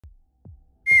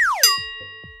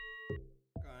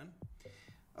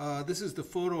This is the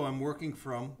photo I'm working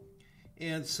from.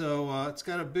 And so it's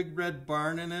got a big red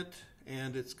barn in it,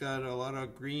 and it's got a lot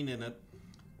of green in it.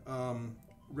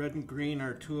 Red and green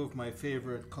are two of my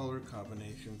favorite color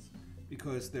combinations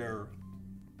because they're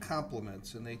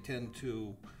complements and they tend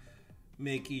to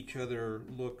make each other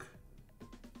look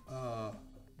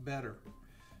better.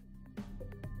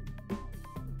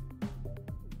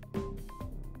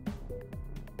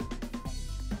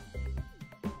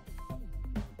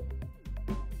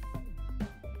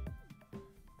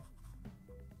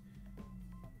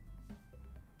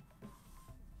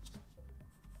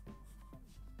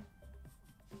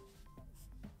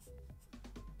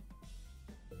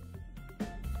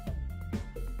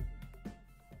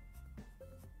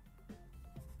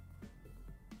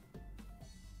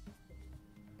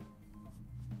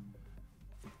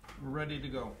 We're ready to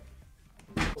go.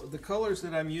 The colors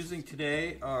that I'm using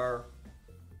today are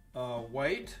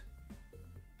white,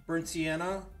 burnt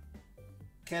sienna,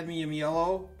 cadmium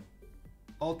yellow,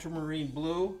 ultramarine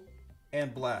blue,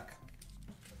 and black.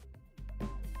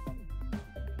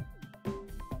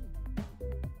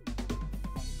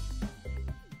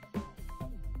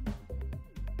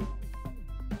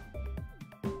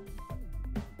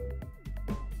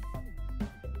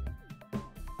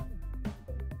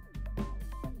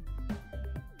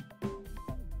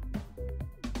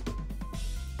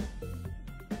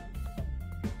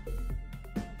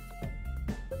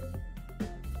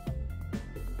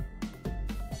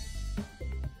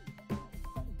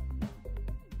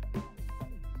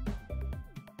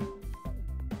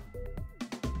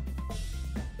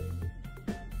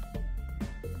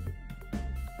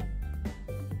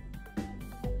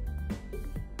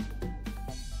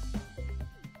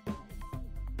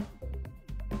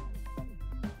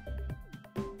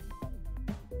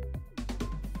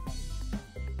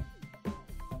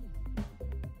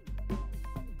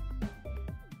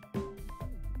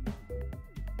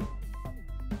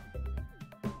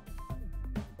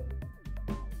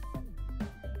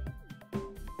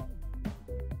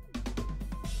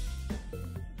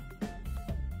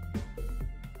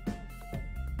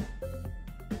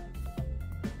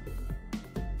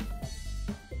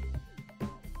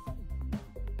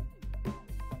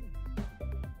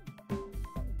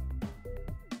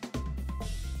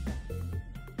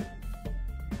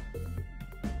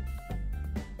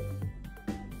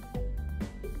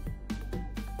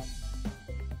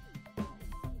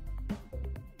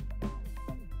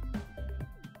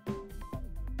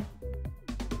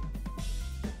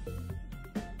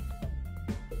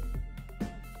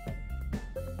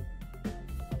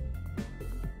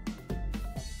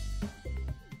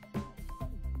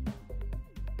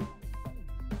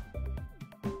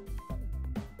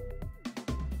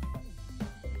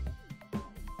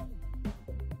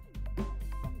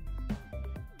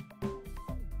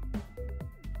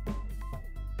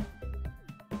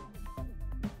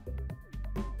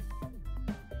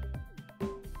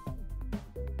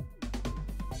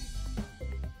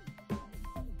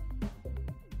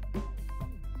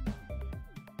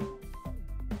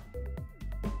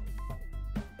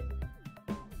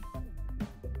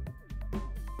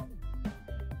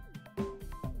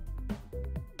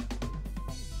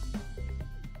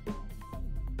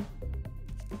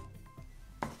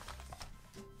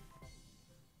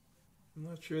 I'm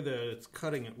not sure that it's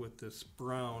cutting it with this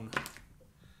brown. I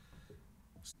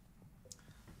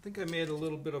think I made a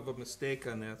little bit of a mistake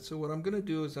on that. So what I'm going to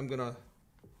do is I'm going to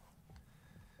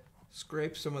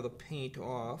scrape some of the paint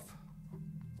off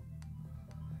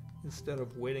instead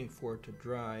of waiting for it to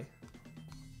dry.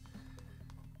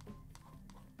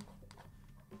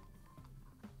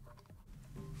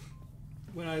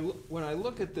 When I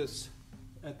look at this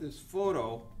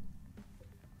photo,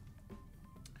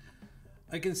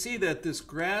 I can see that this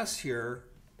grass here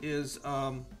is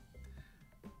a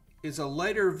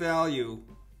lighter value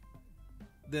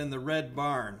than the red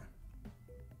barn.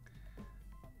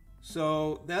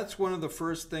 So that's one of the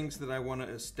first things that I want to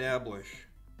establish.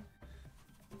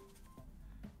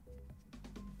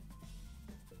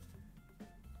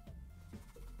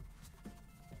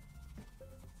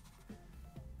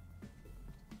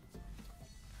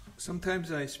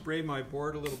 Sometimes I spray my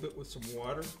board a little bit with some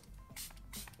water,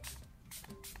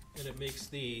 and it makes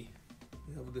the,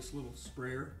 you have this little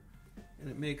sprayer, and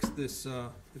it makes this,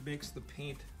 it makes the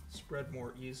paint spread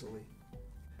more easily.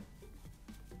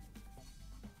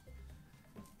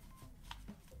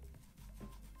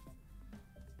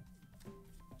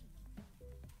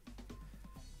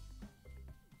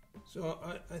 So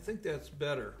I think that's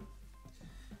better.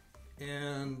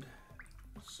 And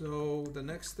so the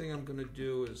next thing I'm going to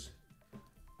do is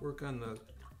work on the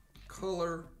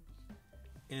color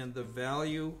and the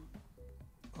value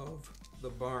of the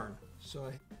barn. So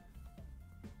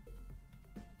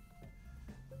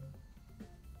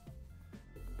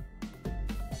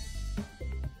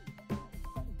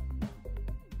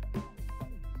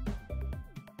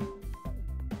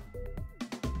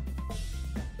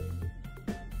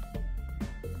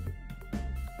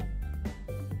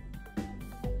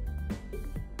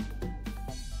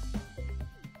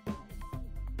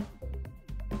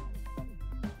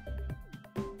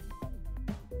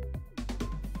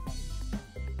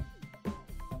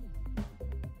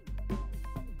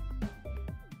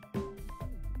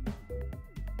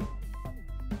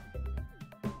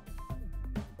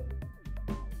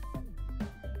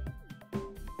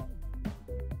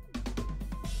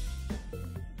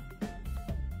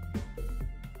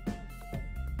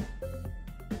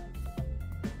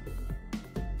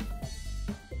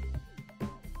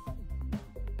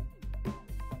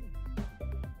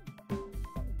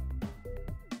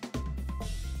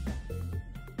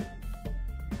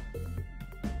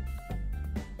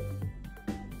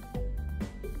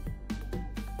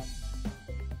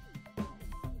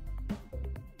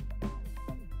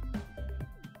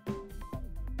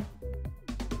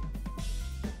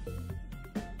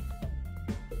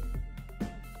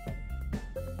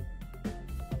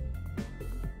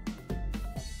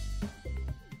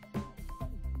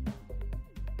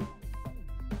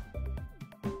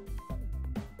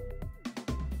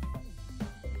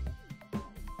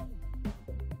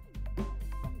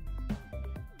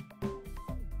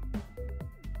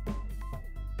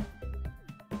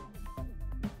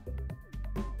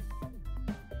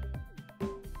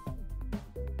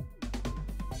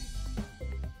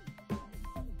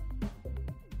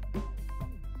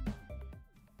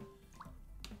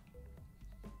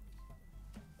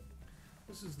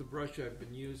this is the brush I've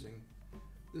been using.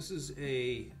 This is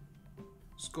a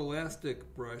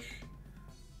Scholastic brush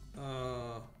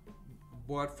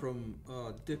bought from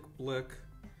Dick Blick.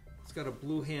 It's got a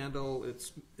blue handle.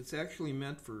 It's actually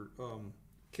meant for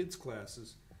kids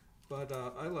classes, but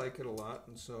I like it a lot,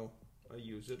 and so I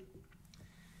use it.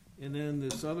 And then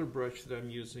this other brush that I'm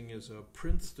using is a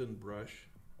Princeton brush,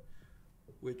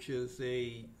 which is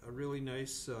a really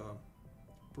nice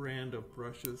brand of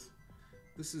brushes.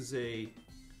 This is a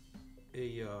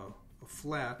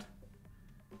flat,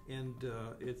 and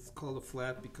it's called a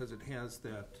flat because it has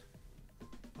that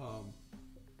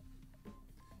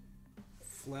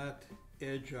flat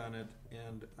edge on it,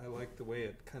 and I like the way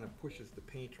it kind of pushes the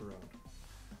paint around.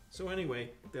 So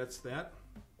anyway, that's that.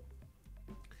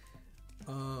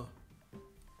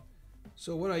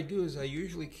 So what I do is I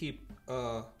usually keep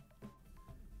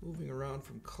moving around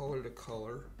from color to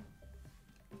color.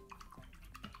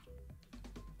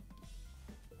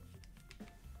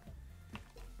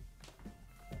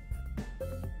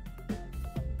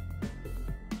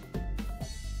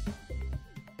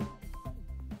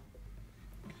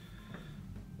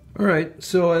 All right,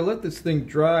 so I let this thing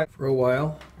dry for a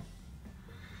while.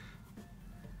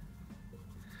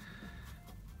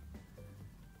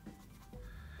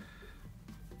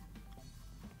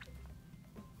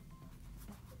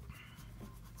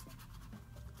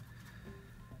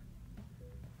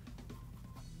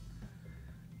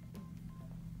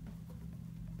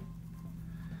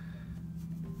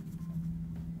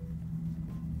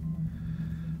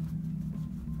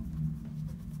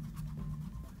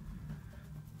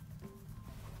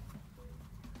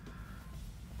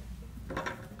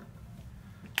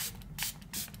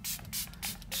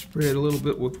 Spray it a little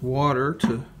bit with water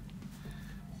to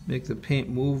make the paint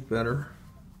move better.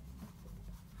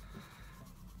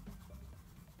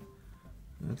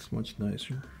 That's much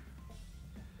nicer.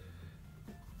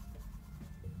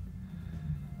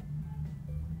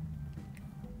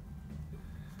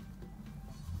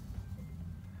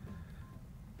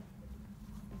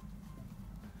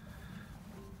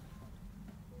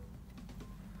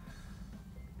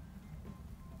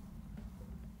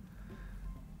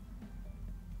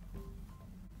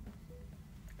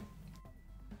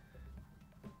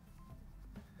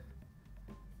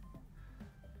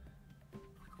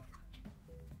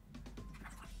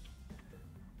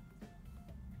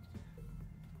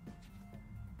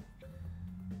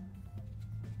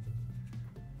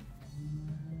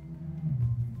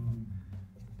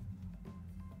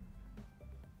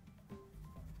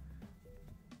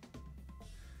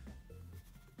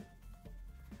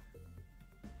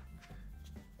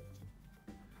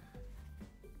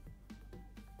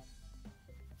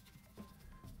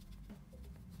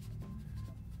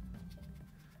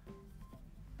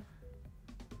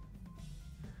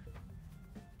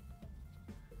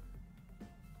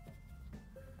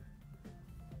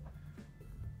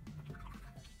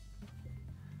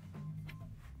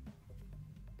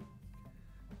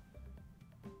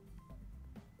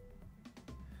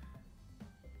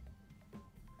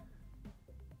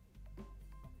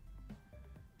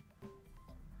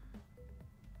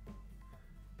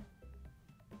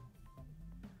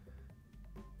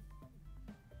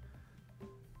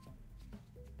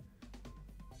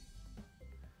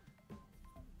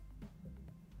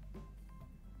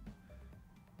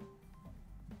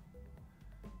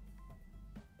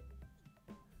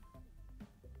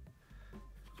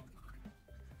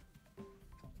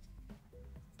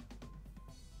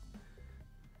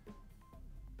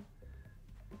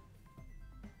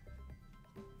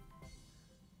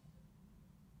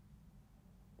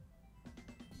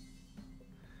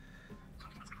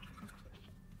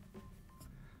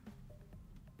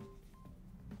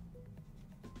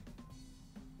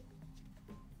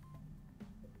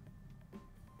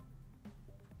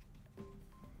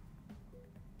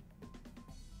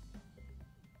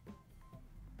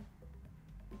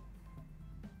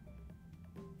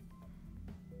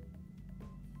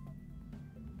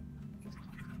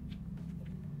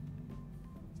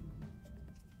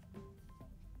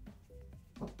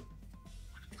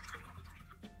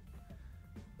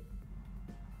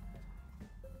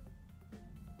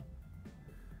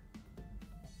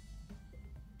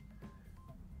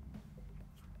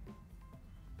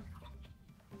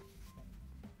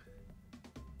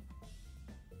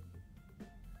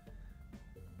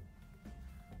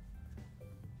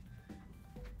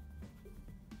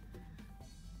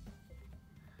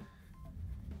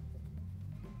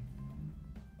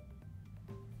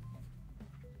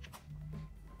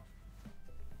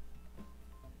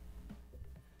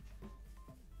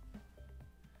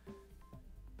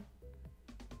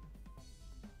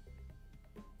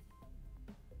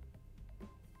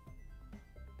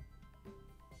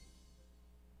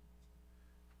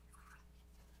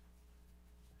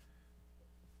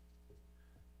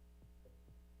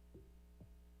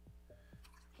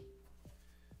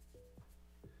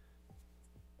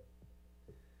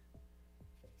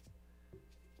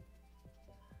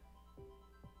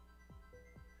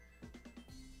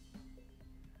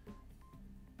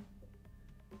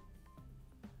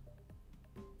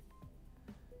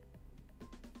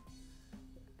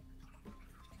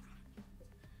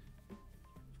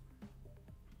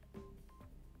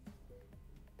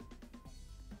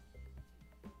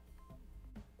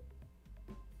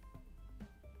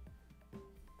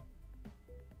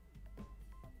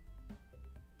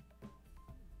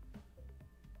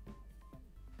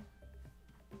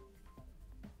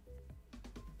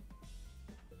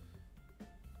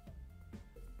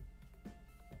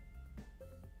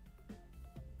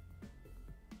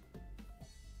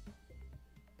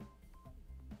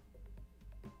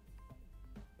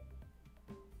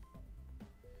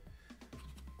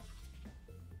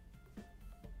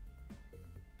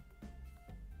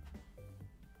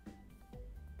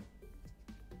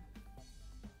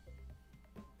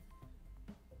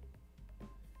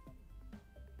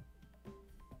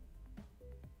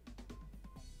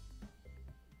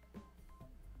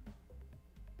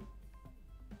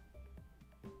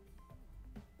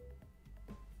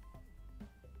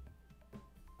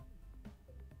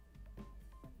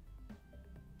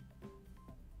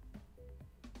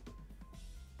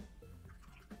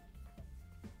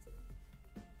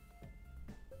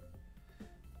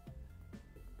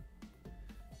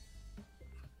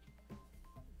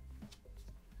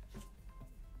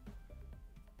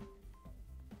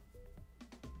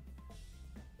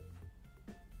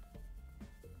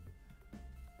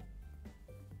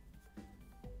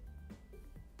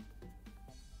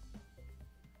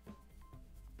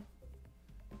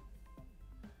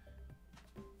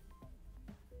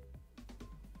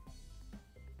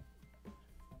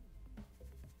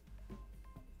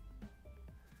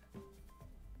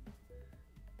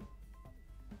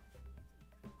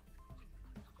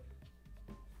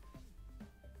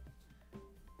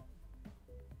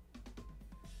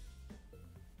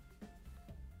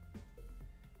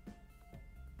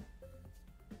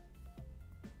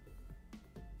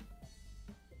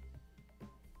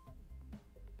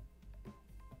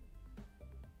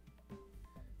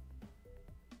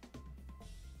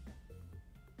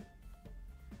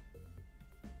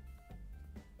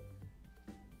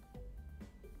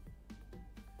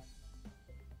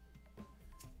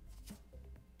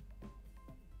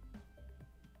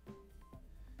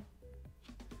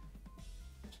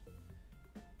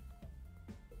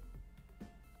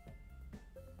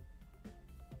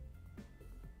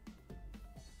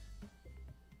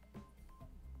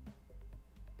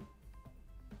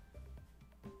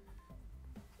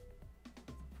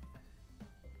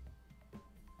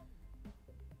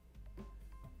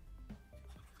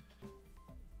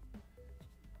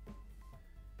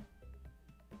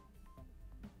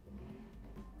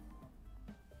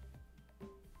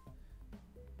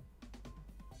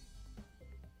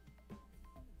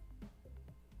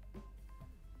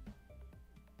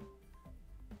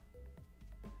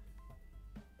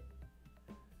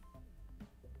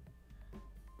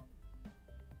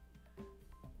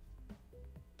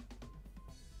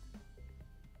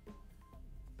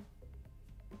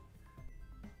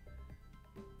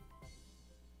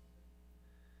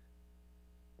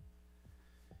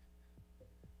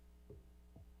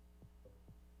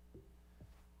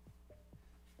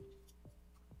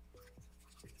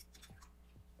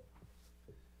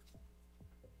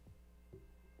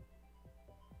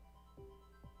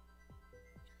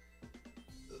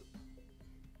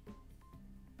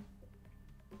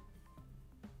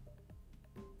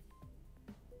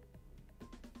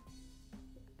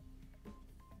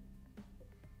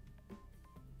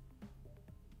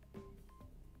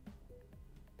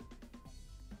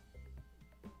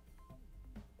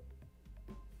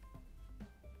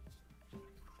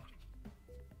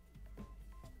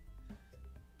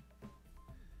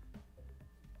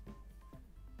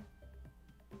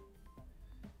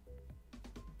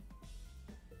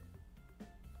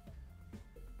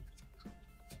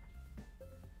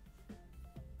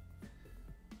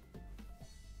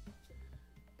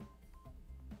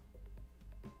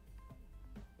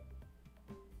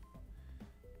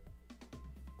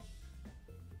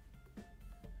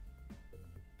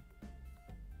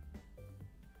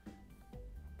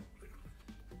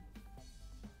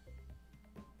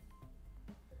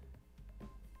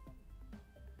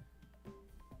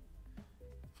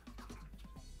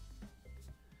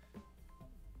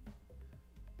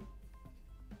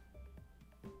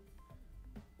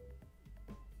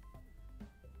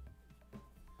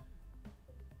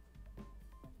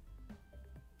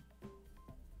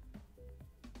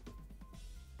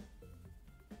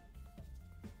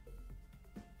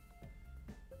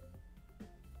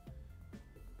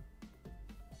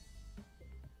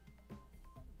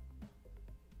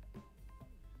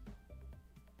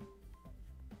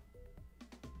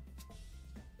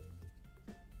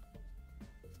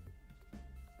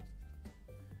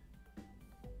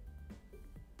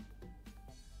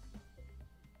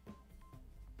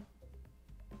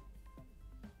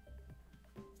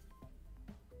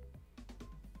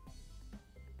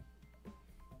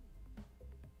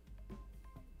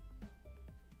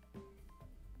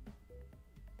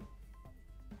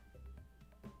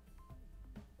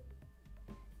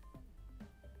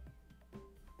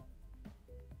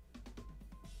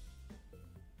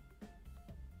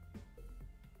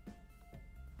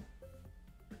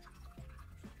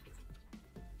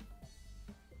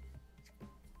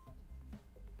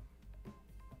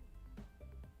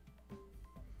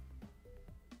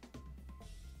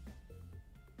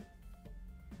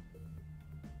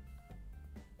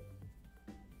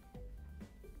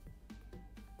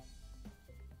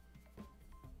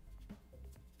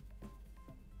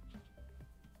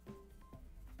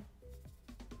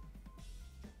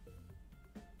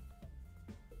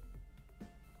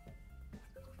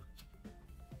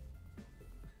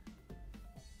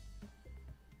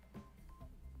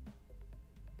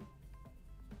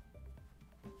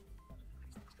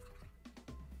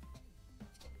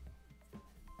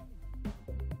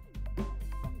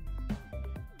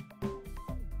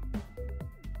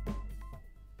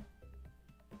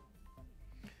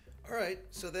 All right,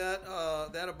 so that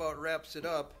about wraps it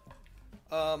up.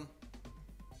 I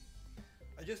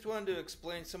just wanted to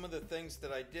explain some of the things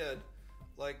that I did.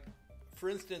 Like, for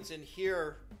instance, in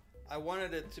here, I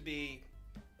wanted it to be,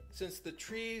 since the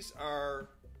trees are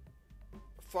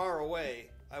far away,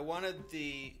 I wanted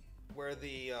where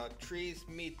the trees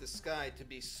meet the sky to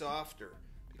be softer,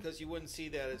 because you wouldn't see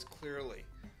that as clearly.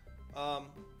 And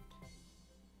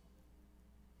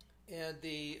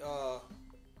the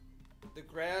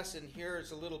grass in here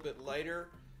is a little bit lighter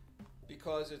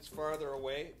because it's farther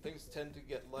away. Things tend to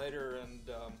get lighter and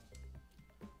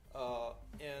a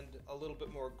little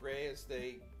bit more gray as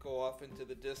they go off into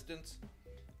the distance.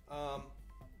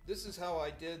 This is how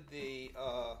I did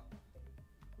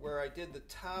where I did the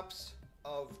tops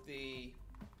of the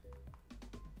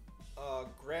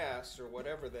grass or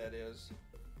whatever that is,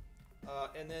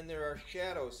 and then there are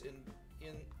shadows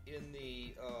in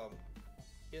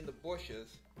the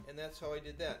bushes, and that's how I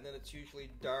did that. And then it's usually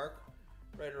dark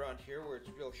right around here where it's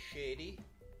real shady.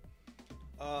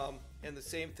 And the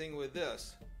same thing with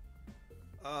this.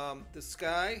 The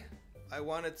sky, I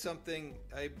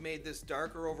made this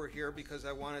darker over here because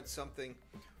I wanted something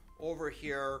over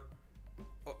here,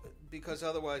 because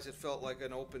otherwise it felt like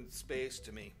an open space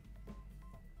to me.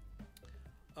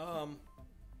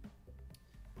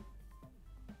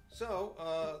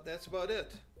 So that's about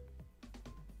it.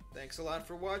 Thanks a lot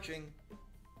for watching.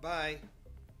 Bye.